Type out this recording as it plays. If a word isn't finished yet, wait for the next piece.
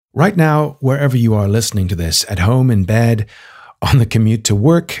Right now, wherever you are listening to this, at home, in bed, on the commute to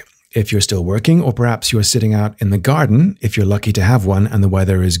work, if you're still working, or perhaps you're sitting out in the garden, if you're lucky to have one and the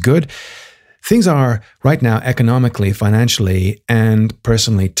weather is good, things are right now economically, financially, and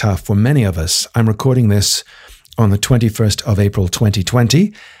personally tough for many of us. I'm recording this on the 21st of April,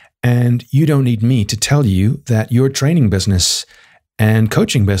 2020, and you don't need me to tell you that your training business and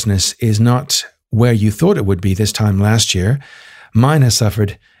coaching business is not where you thought it would be this time last year. Mine has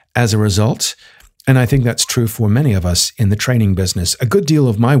suffered as a result, and I think that's true for many of us in the training business. A good deal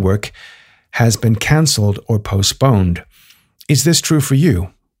of my work has been canceled or postponed. Is this true for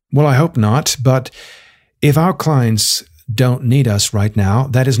you? Well, I hope not, but if our clients don't need us right now,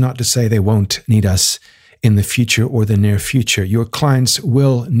 that is not to say they won't need us in the future or the near future. Your clients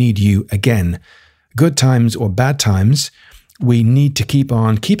will need you again. Good times or bad times, we need to keep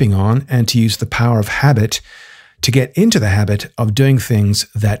on keeping on and to use the power of habit to get into the habit of doing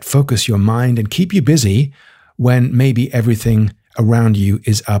things that focus your mind and keep you busy when maybe everything around you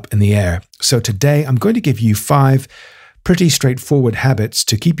is up in the air. So today, I'm going to give you 5 pretty straightforward habits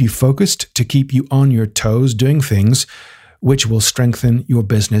to keep you focused, to keep you on your toes, doing things which will strengthen your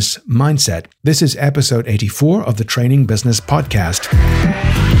business mindset. This is episode 84 of the Training Business Podcast.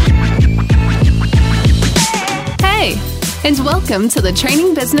 Hey, and welcome to the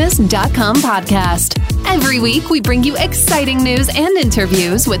trainingbusiness.com podcast. Every week, we bring you exciting news and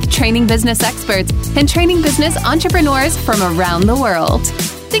interviews with training business experts and training business entrepreneurs from around the world.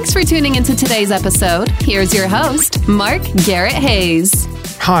 Thanks for tuning into today's episode. Here's your host, Mark Garrett Hayes.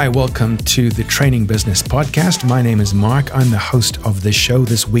 Hi, welcome to the Training Business Podcast. My name is Mark. I'm the host of this show,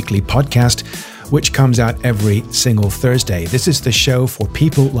 this weekly podcast, which comes out every single Thursday. This is the show for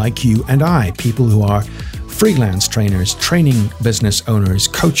people like you and I, people who are freelance trainers, training business owners,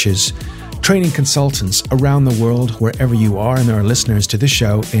 coaches, training consultants around the world, wherever you are, and there are listeners to this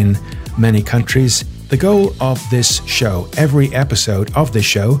show in many countries. The goal of this show, every episode of this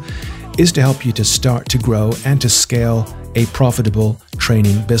show, is to help you to start to grow and to scale a profitable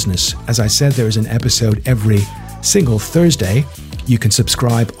training business. As I said, there is an episode every single Thursday. You can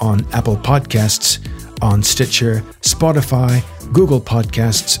subscribe on Apple Podcasts, on Stitcher, Spotify, Google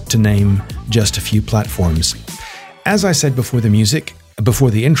Podcasts, to name just a few platforms. As I said before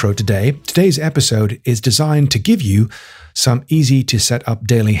the intro today, today's episode is designed to give you some easy to set up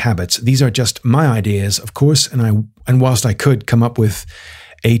daily habits. These are just my ideas, of course, and whilst I could come up with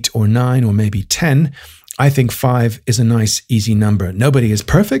 8 or 9 or maybe 10, I think 5 is a nice, easy number. Nobody is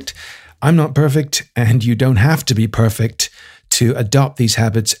perfect. I'm not perfect, and you don't have to be perfect to adopt these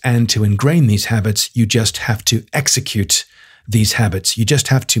habits and to ingrain these habits. You just have to execute these habits. You just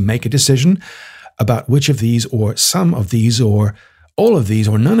have to make a decision about which of these or some of these or all of these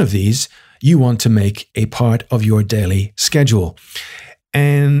or none of these you want to make a part of your daily schedule.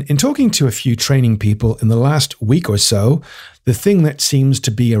 And in talking to a few training people in the last week or so, the thing that seems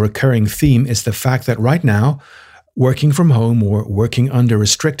to be a recurring theme is the fact that right now, working from home or working under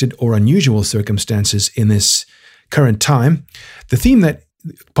restricted or unusual circumstances in this current time, the theme that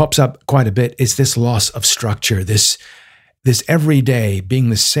pops up quite a bit is this loss of structure, this every day being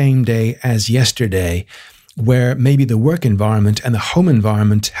the same day as yesterday, where maybe the work environment and the home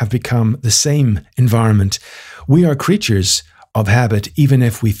environment have become the same environment. We are creatures of habit, even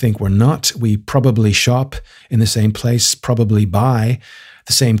if we think we're not. We probably shop in the same place, probably buy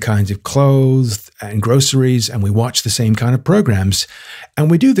the same kinds of clothes and groceries, and we watch the same kind of programs. And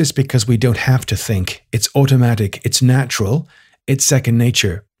we do this because we don't have to think. It's automatic, it's natural, it's second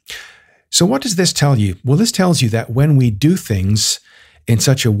nature. So what does this tell you? Well, this tells you that when we do things in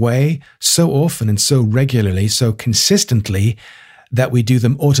such a way, so often and so regularly, so consistently, that we do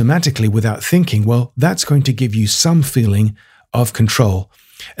them automatically without thinking, well, that's going to give you some feeling of control.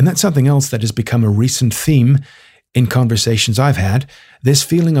 And that's something else that has become a recent theme in conversations I've had, this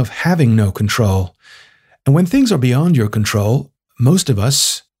feeling of having no control. And when things are beyond your control, most of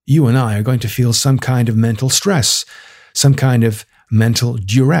us, you and I, are going to feel some kind of mental stress, some kind of mental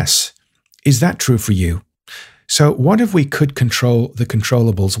duress. Is that true for you? So what if we could control the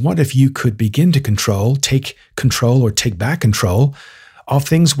controllables? What if you could begin to take control or take back control of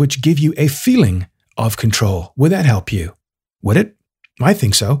things which give you a feeling of control? Would that help you? Would it? I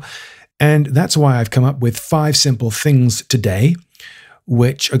think so. And that's why I've come up with 5 simple things today,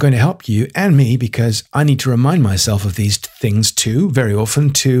 which are going to help you and me, because I need to remind myself of these things too, very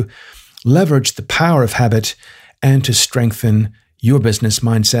often, to leverage the power of habit and to strengthen your business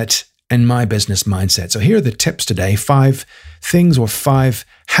mindset and my business mindset. So here are the tips today, 5 things or 5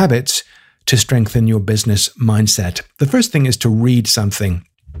 habits to strengthen your business mindset. The first thing is to read something.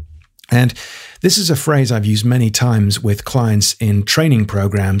 And this is a phrase I've used many times with clients in training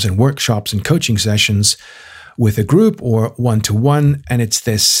programs and workshops and coaching sessions with a group or one-to-one. And it's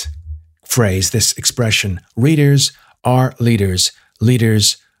this phrase, this expression: readers are leaders.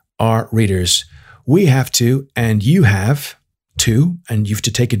 Leaders are readers. We have to, and you have to, and you have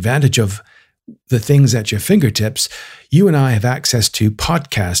to take advantage of the things at your fingertips. You and I have access to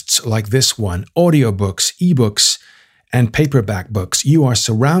podcasts like this one, audiobooks, ebooks, and paperback books. You are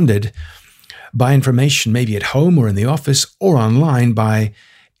surrounded by information, maybe at home or in the office or online, by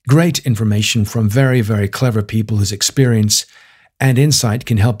great information from very, very clever people whose experience and insight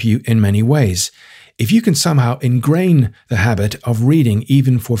can help you in many ways. If you can somehow ingrain the habit of reading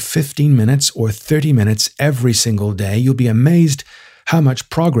even for 15 minutes or 30 minutes every single day, you'll be amazed how much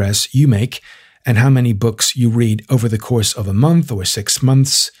progress you make and how many books you read over the course of a month or 6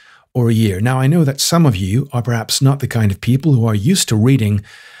 months or a year. Now, I know that some of you are perhaps not the kind of people who are used to reading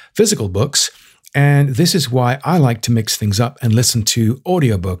physical books, and this is why I like to mix things up and listen to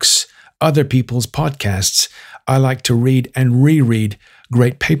audiobooks, other people's podcasts. I like to read and reread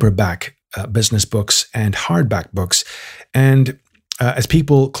great paperback business books and hardback books. And as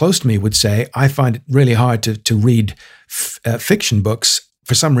people close to me would say, I find it really hard to read fiction books.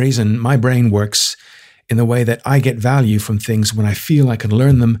 For some reason, my brain works in the way that I get value from things when I feel I can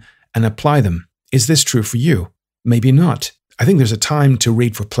learn them and apply them. Is this true for you? Maybe not. I think there's a time to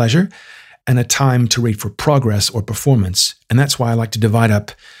read for pleasure and a time to read for progress or performance. And that's why I like to divide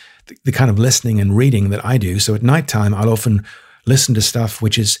up the kind of listening and reading that I do. So at nighttime, I'll often listen to stuff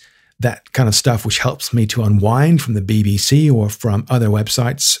which is that kind of stuff which helps me to unwind from the BBC or from other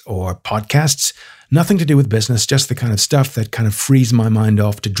websites or podcasts. Nothing to do with business, just the kind of stuff that kind of frees my mind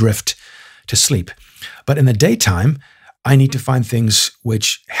off to drift to sleep. But in the daytime, I need to find things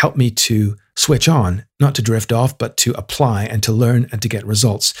which help me to switch on, not to drift off, but to apply and to learn and to get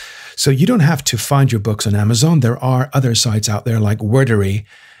results. So you don't have to find your books on Amazon. There are other sites out there like Wordery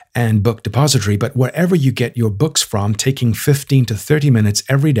and Book Depository, but wherever you get your books from, taking 15 to 30 minutes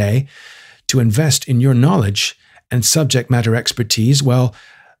every day to invest in your knowledge and subject matter expertise, well,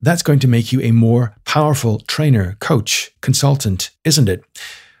 that's going to make you a more powerful trainer, coach, consultant, isn't it?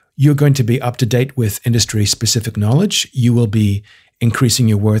 You're going to be up to date with industry-specific knowledge. You will be increasing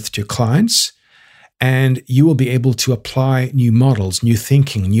your worth to your clients, and you will be able to apply new models, new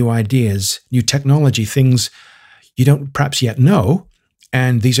thinking, new ideas, new technology, things you don't perhaps yet know.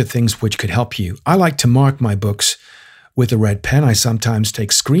 And these are things which could help you. I like to mark my books with a red pen. I sometimes take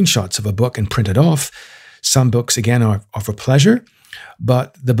screenshots of a book and print it off. Some books, again, are for pleasure,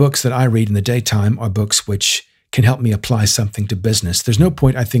 but the books that I read in the daytime are books which can help me apply something to business. There's no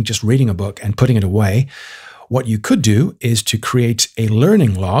point, I think, just reading a book and putting it away. What you could do is to create a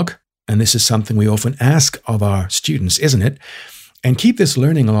learning log, and this is something we often ask of our students, isn't it? And keep this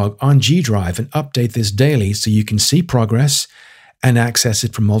learning log on G Drive and update this daily so you can see progress and access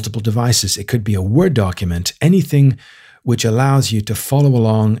it from multiple devices. It could be a Word document, anything which allows you to follow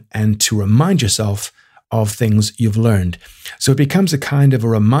along and to remind yourself of things you've learned. So it becomes a kind of a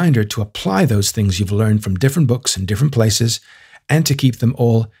reminder to apply those things you've learned from different books in different places and to keep them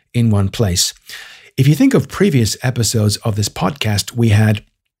all in one place. If you think of previous episodes of this podcast, we had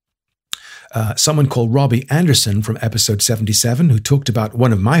someone called Robbie Anderson from episode 77 who talked about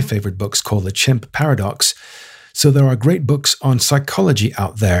one of my favorite books called The Chimp Paradox. So there are great books on psychology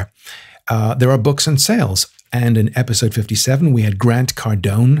out there. There are books on sales. And in episode 57, we had Grant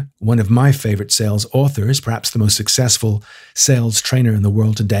Cardone, one of my favorite sales authors, perhaps the most successful sales trainer in the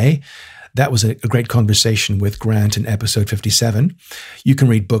world today. That was a great conversation with Grant in episode 57. You can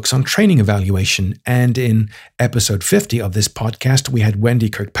read books on training evaluation. And in episode 50 of this podcast, we had Wendy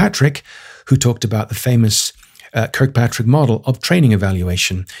Kirkpatrick, who talked about the famous Kirkpatrick model of training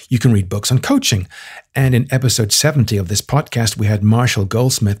evaluation. You can read books on coaching. And in episode 70 of this podcast, we had Marshall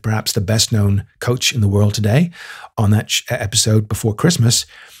Goldsmith, perhaps the best known coach in the world today, on that episode before Christmas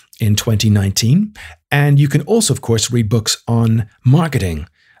in 2019. And you can also, of course, read books on marketing,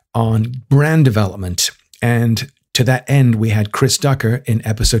 on brand development. And to that end, we had Chris Ducker in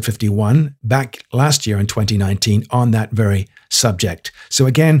episode 51 back last year in 2019 on that very subject. So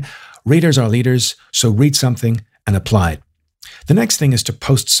again, readers are leaders, so read something and apply it. The next thing is to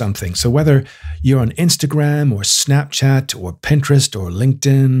post something. So whether you're on Instagram or Snapchat or Pinterest or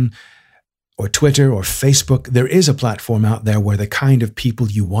LinkedIn or Twitter or Facebook, there is a platform out there where the kind of people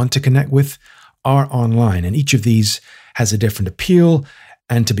you want to connect with are online. And each of these has a different appeal.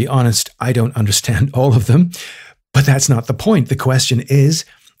 And to be honest, I don't understand all of them, but that's not the point. The question is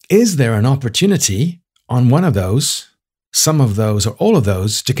there an opportunity on one of those, some of those, or all of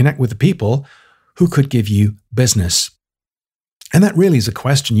those to connect with the people who could give you business? And that really is a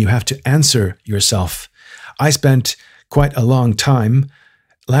question you have to answer yourself. I spent quite a long time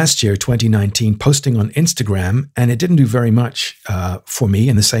last year, 2019, posting on Instagram, and it didn't do very much for me,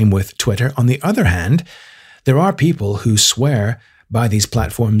 and the same with Twitter. On the other hand, there are people who swear by these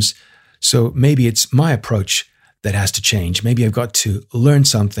platforms, so maybe it's my approach that has to change. Maybe I've got to learn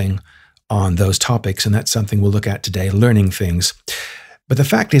something on those topics, and that's something we'll look at today, learning things. But the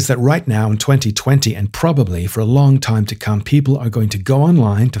fact is that right now in 2020, and probably for a long time to come, people are going to go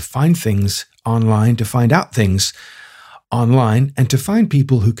online to find things online, to find out things online, and to find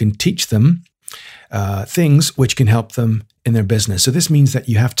people who can teach them things which can help them in their business. So this means that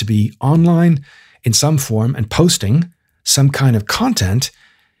you have to be online in some form and posting some kind of content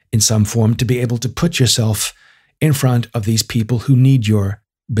in some form to be able to put yourself in front of these people who need your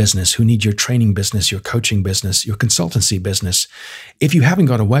business, who need your training business, your coaching business, your consultancy business. If you haven't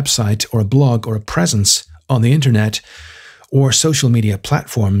got a website or a blog or a presence on the internet or social media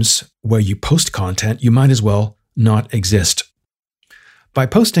platforms where you post content, you might as well not exist. By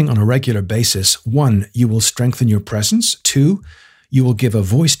posting on a regular basis, 1, you will strengthen your presence. 2, you will give a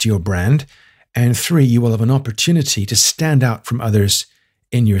voice to your brand. And 3, you will have an opportunity to stand out from others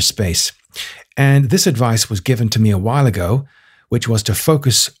in your space. And this advice was given to me a while ago, which was to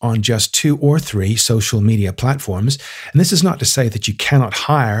focus on just 2 or 3 social media platforms. And this is not to say that you cannot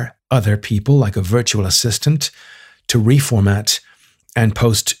hire other people like a virtual assistant to reformat and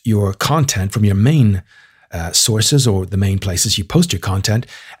post your content from your main sources or the main places you post your content,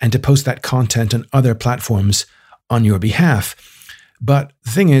 and to post that content on other platforms on your behalf. But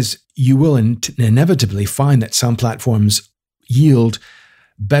the thing is, you will inevitably find that some platforms yield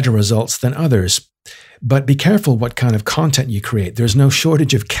better results than others. But be careful what kind of content you create. There's no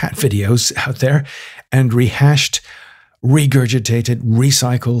shortage of cat videos out there and rehashed, regurgitated,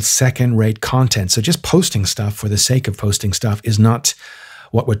 recycled, second-rate content. So just posting stuff for the sake of posting stuff is not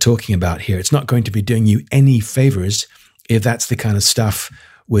what we're talking about here. It's not going to be doing you any favors if that's the kind of stuff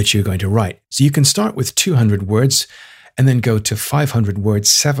which you're going to write. So you can start with 200 words and then go to 500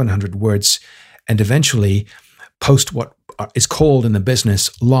 words, 700 words, and eventually post what is called in the business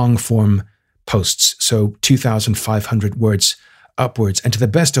long-form posts. So 2,500 words upwards. And to the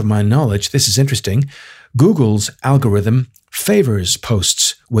best of my knowledge, this is interesting, Google's algorithm favors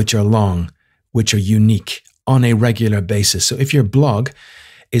posts which are long, which are unique on a regular basis. So if your blog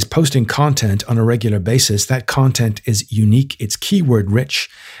is posting content on a regular basis, that content is unique, it's keyword rich,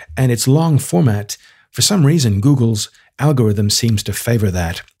 and it's long format. For some reason, Google's algorithm seems to favor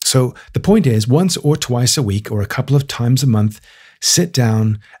that. So the point is, once or twice a week or a couple of times a month, sit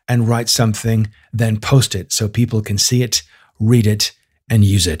down and write something, then post it so people can see it, read it, and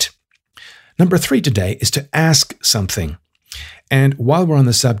use it. Number 3 today is to ask something. And while we're on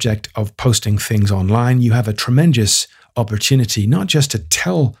the subject of posting things online, you have a tremendous opportunity not just to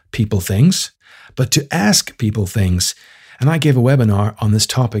tell people things, but to ask people things. And I gave a webinar on this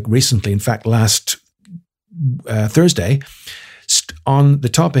topic recently, in fact, last Thursday, on the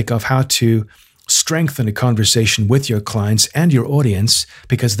topic of how to strengthen a conversation with your clients and your audience,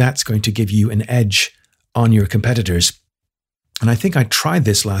 because that's going to give you an edge on your competitors. And I think I tried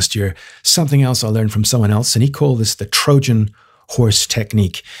this last year, something else I learned from someone else, and he called this the Trojan horse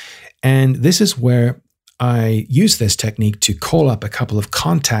technique. And this is where I used this technique to call up a couple of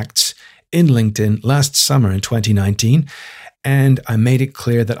contacts in LinkedIn last summer in 2019. And I made it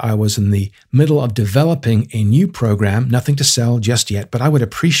clear that I was in the middle of developing a new program, nothing to sell just yet, but I would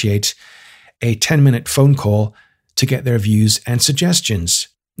appreciate a 10-minute phone call to get their views and suggestions.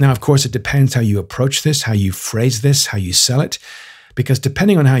 Now, of course, it depends how you approach this, how you phrase this, how you sell it, because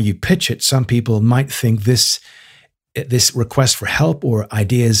depending on how you pitch it, some people might think this request for help or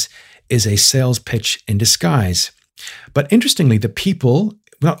ideas is a sales pitch in disguise. But interestingly, the people,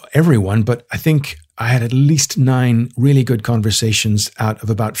 not everyone, but I think I had at least 9 really good conversations out of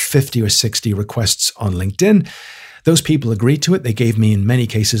about 50 or 60 requests on LinkedIn. Those people agreed to it. They gave me, in many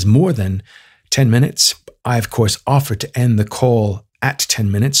cases, more than 10 minutes. I, of course, offered to end the call at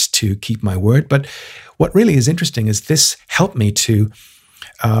 10 minutes to keep my word. But what really is interesting is this helped me to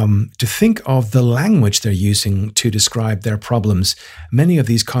think of the language they're using to describe their problems. Many of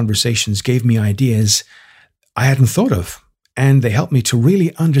these conversations gave me ideas I hadn't thought of, and they helped me to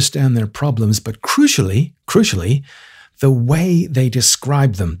really understand their problems. But crucially, the way they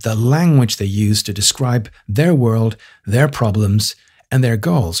describe them, the language they use to describe their world, their problems, and their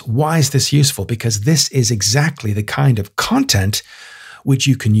goals. Why is this useful? Because this is exactly the kind of content which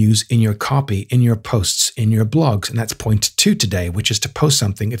you can use in your copy, in your posts, in your blogs. And that's point 2 today, which is to post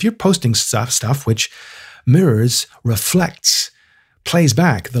something. If you're posting stuff which mirrors, reflects plays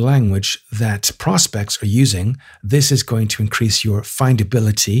back the language that prospects are using, this is going to increase your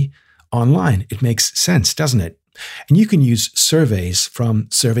findability online. It makes sense, doesn't it? And you can use surveys from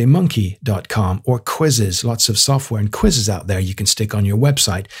surveymonkey.com or quizzes, lots of software and quizzes out there you can stick on your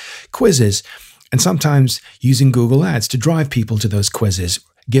website. Quizzes, and sometimes using Google Ads to drive people to those quizzes,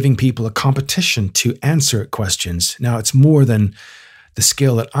 giving people a competition to answer questions. Now, it's more than the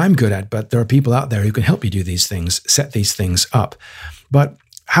skill that I'm good at, but there are people out there who can help you do these things, set these things up. But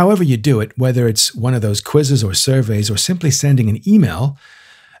however you do it, whether it's one of those quizzes or surveys or simply sending an email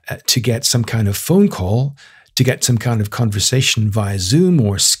to get some kind of phone call, to get some kind of conversation via Zoom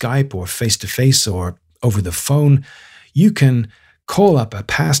or Skype or face-to-face or over the phone, you can call up a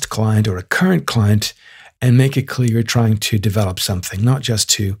past client or a current client and make it clear you're trying to develop something, not just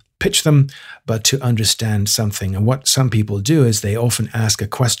to pitch them, but to understand something. And what some people do is they often ask a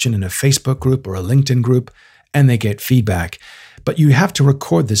question in a Facebook group or a LinkedIn group, and they get feedback. But you have to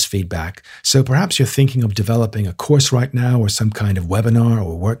record this feedback. So perhaps you're thinking of developing a course right now or some kind of webinar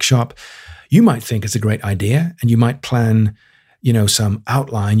or workshop. You might think it's a great idea, and you might plan, some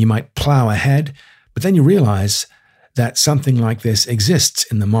outline. You might plow ahead, but then you realize that something like this exists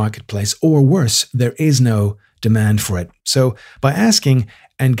in the marketplace, or worse, there is no demand for it. So by asking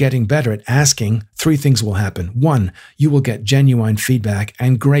and getting better at asking, 3 things will happen. 1, you will get genuine feedback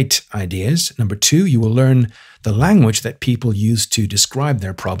and great ideas. Number 2, you will learn the language that people use to describe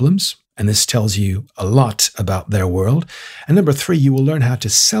their problems. And this tells you a lot about their world. And number 3, you will learn how to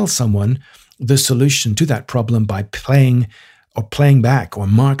sell someone the solution to that problem by playing back or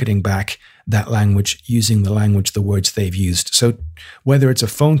marketing back that language using the words they've used. So whether it's a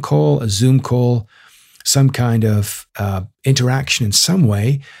phone call, a Zoom call, some kind of interaction in some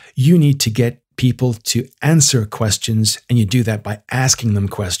way, you need to get people to answer questions, and you do that by asking them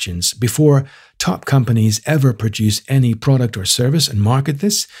questions. Before top companies ever produce any product or service and market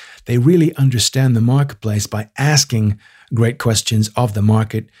this, they really understand the marketplace by asking great questions of the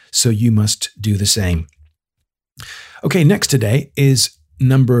market, so you must do the same. Okay, next today is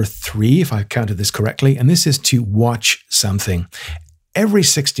number 3, if I counted this correctly, and this is to watch something. Every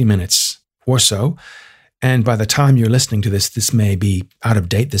 60 minutes or so, and by the time you're listening to this, this may be out of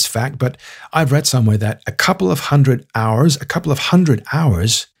date, this fact, but I've read somewhere that a couple of hundred hours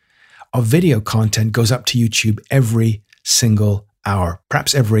of video content goes up to YouTube every single hour,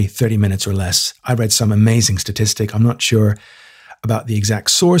 perhaps every 30 minutes or less. I read some amazing statistic. I'm not sure about the exact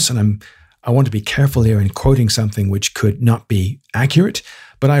source, and I want to be careful here in quoting something which could not be accurate,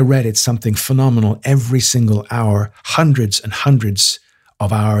 but I read it's something phenomenal. Every single hour, hundreds and hundreds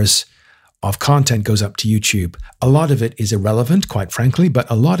of hours of content goes up to YouTube. A lot of it is irrelevant, quite frankly, but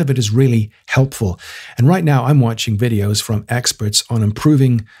a lot of it is really helpful. And right now I'm watching videos from experts on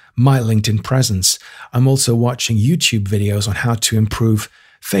improving my LinkedIn presence. I'm also watching YouTube videos on how to improve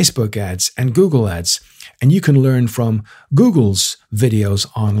Facebook ads and Google ads. And you can learn from Google's videos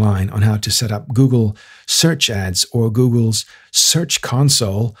online on how to set up Google search ads or Google's search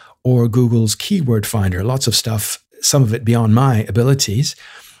console or Google's keyword finder. Lots of stuff, some of it beyond my abilities.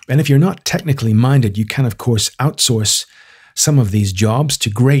 And if you're not technically minded, you can, of course, outsource some of these jobs to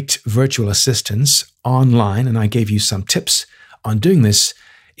great virtual assistants online. And I gave you some tips on doing this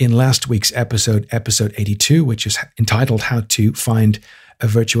in last week's episode 82, which is entitled How to Find a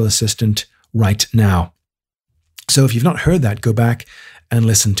Virtual Assistant Right Now. So if you've not heard that, go back and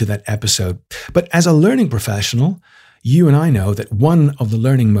listen to that episode. But as a learning professional, you and I know that one of the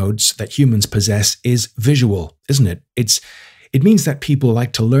learning modes that humans possess is visual, isn't it? It means that people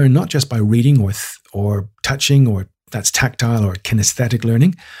like to learn not just by reading or touching, or that's tactile or kinesthetic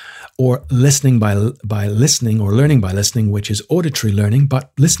learning, or listening by listening, or learning by listening, which is auditory learning,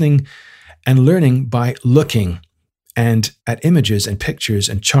 but listening and learning by looking and at images and pictures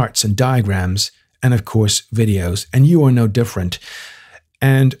and charts and diagrams and, of course, videos. And you are no different.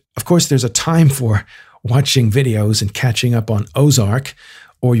 And, of course, there's a time for watching videos and catching up on Ozark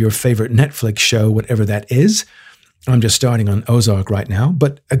or your favorite Netflix show, whatever that is. I'm just starting on Ozark right now,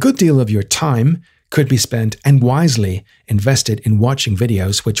 but a good deal of your time could be spent and wisely invested in watching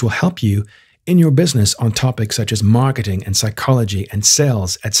videos which will help you in your business on topics such as marketing and psychology and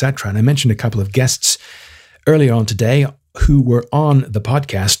sales, etc. And I mentioned a couple of guests earlier on today who were on the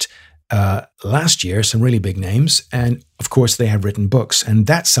podcast last year, some really big names. And of course, they have written books. And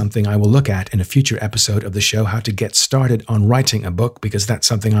that's something I will look at in a future episode of the show, how to get started on writing a book, because that's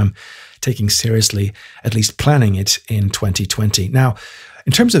something I'm taking seriously, at least planning it in 2020. Now,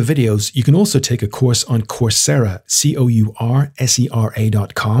 in terms of videos, you can also take a course on Coursera,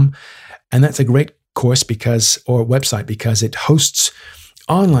 COURSERA.com. And that's a great course website because it hosts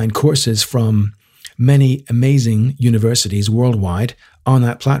online courses from many amazing universities worldwide on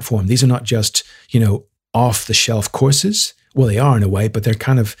that platform. These are not just, off-the-shelf courses. Well, they are in a way, but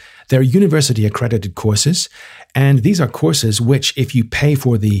they're university accredited courses. And these are courses which, if you pay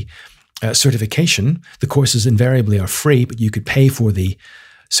for the certification, the courses invariably are free, but you could pay for the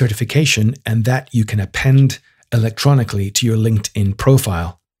certification and that you can append electronically to your LinkedIn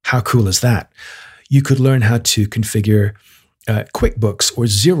profile. How cool is that? You could learn how to configure QuickBooks or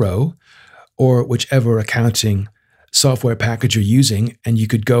Xero or whichever accounting software package you're using, and you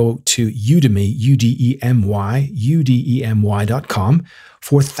could go to Udemy, udemy.com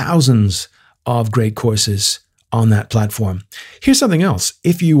for thousands of great courses on that platform. Here's something else.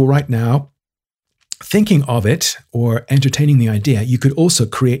 If you were right now thinking of it or entertaining the idea, you could also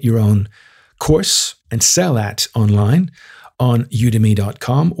create your own course and sell that online on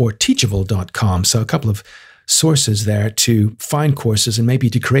udemy.com or teachable.com. So a couple of sources there to find courses and maybe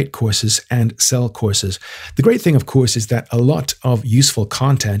to create courses and sell courses. The great thing, of course, is that a lot of useful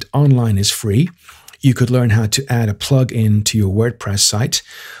content online is free. You could learn how to add a plug-in to your WordPress site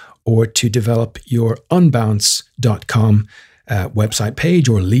or to develop your unbounce.com website page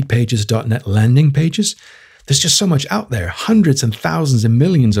or leadpages.net landing pages. There's just so much out there, hundreds and thousands and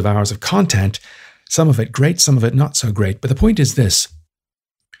millions of hours of content, some of it great, some of it not so great. But the point is this: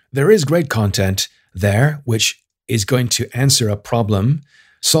 there is great content there, which is going to answer a problem,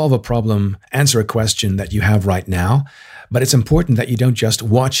 solve a problem, answer a question that you have right now. But it's important that you don't just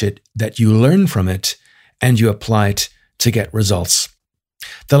watch it, that you learn from it and you apply it to get results.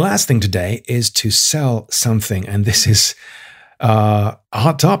 The last thing today is to sell something. And this is a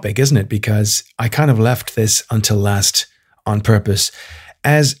hot topic, isn't it? Because I kind of left this until last on purpose.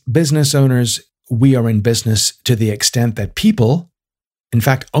 As business owners, we are in business to the extent that people, in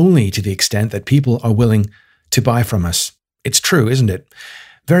fact, only to the extent that people are willing to buy from us. It's true, isn't it?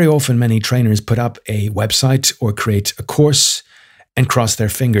 Very often, many trainers put up a website or create a course and cross their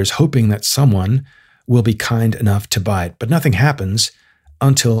fingers, hoping that someone will be kind enough to buy it. But nothing happens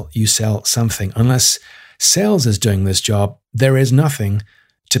until you sell something. Unless sales is doing this job, there is nothing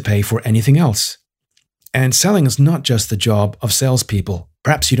to pay for anything else. And selling is not just the job of salespeople.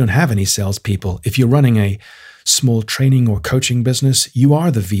 Perhaps you don't have any salespeople. If you're running a small training or coaching business, you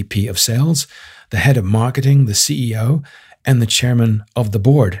are the VP of sales, the head of marketing, the CEO, and the chairman of the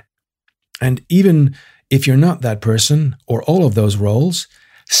board. And even if you're not that person or all of those roles,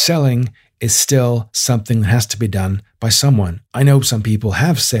 selling is still something that has to be done by someone. I know some people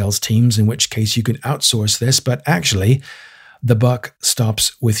have sales teams, in which case you can outsource this, but actually the buck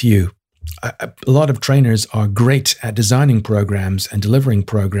stops with you. A lot of trainers are great at designing programs and delivering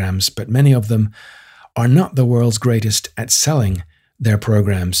programs, but many of them are not the world's greatest at selling their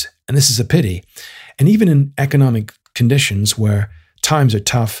programs. And this is a pity. And even in economic conditions where times are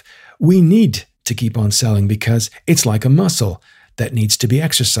tough, we need to keep on selling because it's like a muscle that needs to be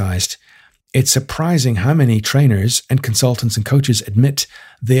exercised. It's surprising how many trainers and consultants and coaches admit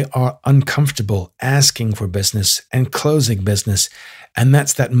they are uncomfortable asking for business and closing business. And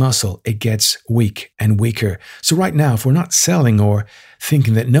that's that muscle. It gets weak and weaker. So right now, if we're not selling or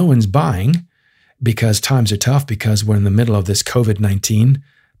thinking that no one's buying because times are tough, because we're in the middle of this COVID-19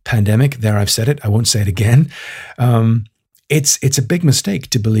 pandemic, there I've said it, I won't say it again. It's a big mistake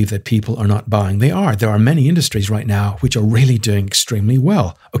to believe that people are not buying. They are. There are many industries right now which are really doing extremely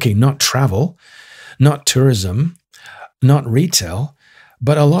well. Okay, not travel, not tourism, not retail,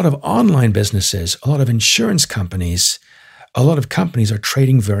 but a lot of online businesses, a lot of insurance companies, a lot of companies are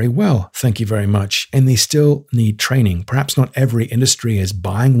trading very well. Thank you very much. And they still need training. Perhaps not every industry is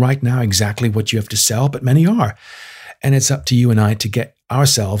buying right now exactly what you have to sell, but many are. And it's up to you and I to get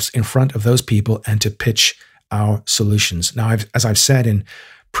ourselves in front of those people and to pitch our solutions. Now, as I've said in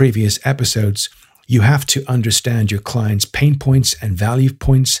previous episodes, you have to understand your client's pain points and value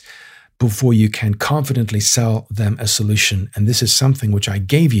points before you can confidently sell them a solution. And this is something which I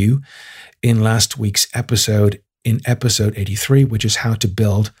gave you in last week's episode, in episode 83, which is how to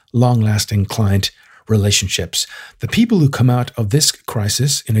build long-lasting client relationships. The people who come out of this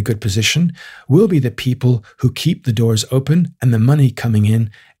crisis in a good position will be the people who keep the doors open and the money coming in.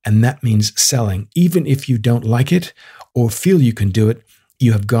 And that means selling. Even if you don't like it or feel you can do it,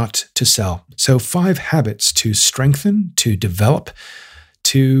 you have got to sell. So 5 habits to strengthen, to develop,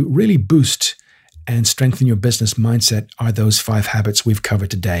 to really boost and strengthen your business mindset are those 5 habits we've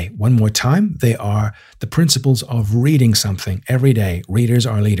covered today. One more time, they are the principles of reading something every day. Readers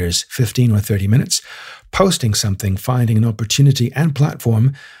are leaders, 15 or 30 minutes. Posting something, finding an opportunity and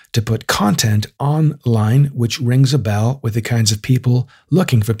platform to put content online which rings a bell with the kinds of people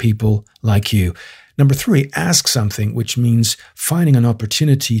looking for people like you. Number 3, ask something, which means finding an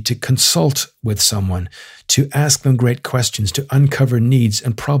opportunity to consult with someone, to ask them great questions, to uncover needs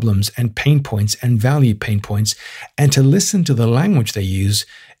and problems and pain points and value pain points, and to listen to the language they use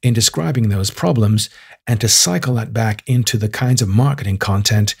in describing those problems, and to cycle that back into the kinds of marketing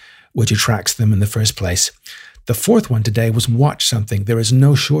content which attracts them in the first place. The 4th one today was watch something. There is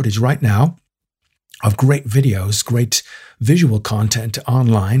no shortage right now of great videos, great visual content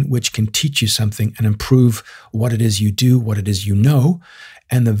online, which can teach you something and improve what it is you do, what it is you know,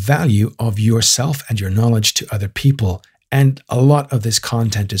 and the value of yourself and your knowledge to other people. And a lot of this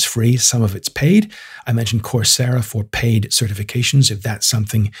content is free. Some of it's paid. I mentioned Coursera for paid certifications, if that's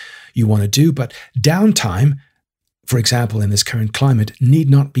something you want to do. But downtime, for example, in this current climate, need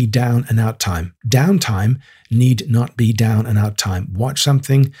not be down and out time. Downtime need not be down and out time. Watch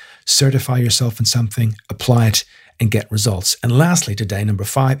something, certify yourself in something, apply it, and get results. And lastly today, number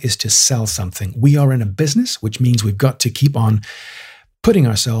 5, is to sell something. We are in a business, which means we've got to keep on putting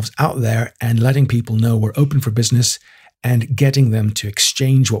ourselves out there and letting people know we're open for business and getting them to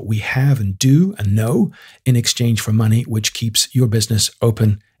exchange what we have and do and know in exchange for money, which keeps your business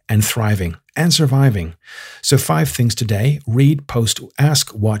open and thriving and surviving. So 5 things today: read, post,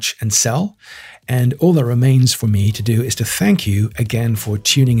 ask, watch, and sell. And all that remains for me to do is to thank you again for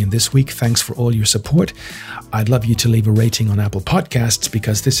tuning in this week. Thanks for all your support. I'd love you to leave a rating on Apple Podcasts,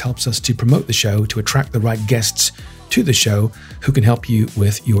 because this helps us to promote the show, to attract the right guests to the show who can help you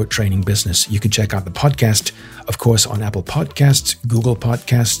with your training business. You can check out the podcast, of course, on Apple Podcasts, Google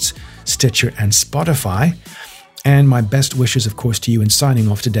Podcasts, Stitcher, and Spotify. And my best wishes, of course, to you in signing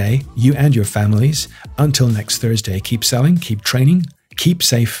off today, you and your families. Until next Thursday, keep selling, keep training, keep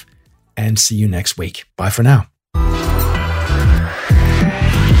safe, and see you next week. Bye for now.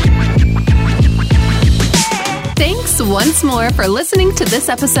 Thanks once more for listening to this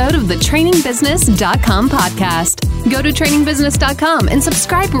episode of the TrainingBusiness.com podcast. Go to TrainingBusiness.com and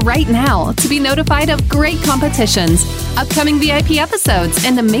subscribe right now to be notified of great competitions, upcoming VIP episodes,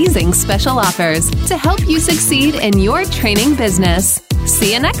 and amazing special offers to help you succeed in your training business.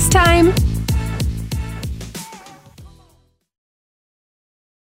 See you next time.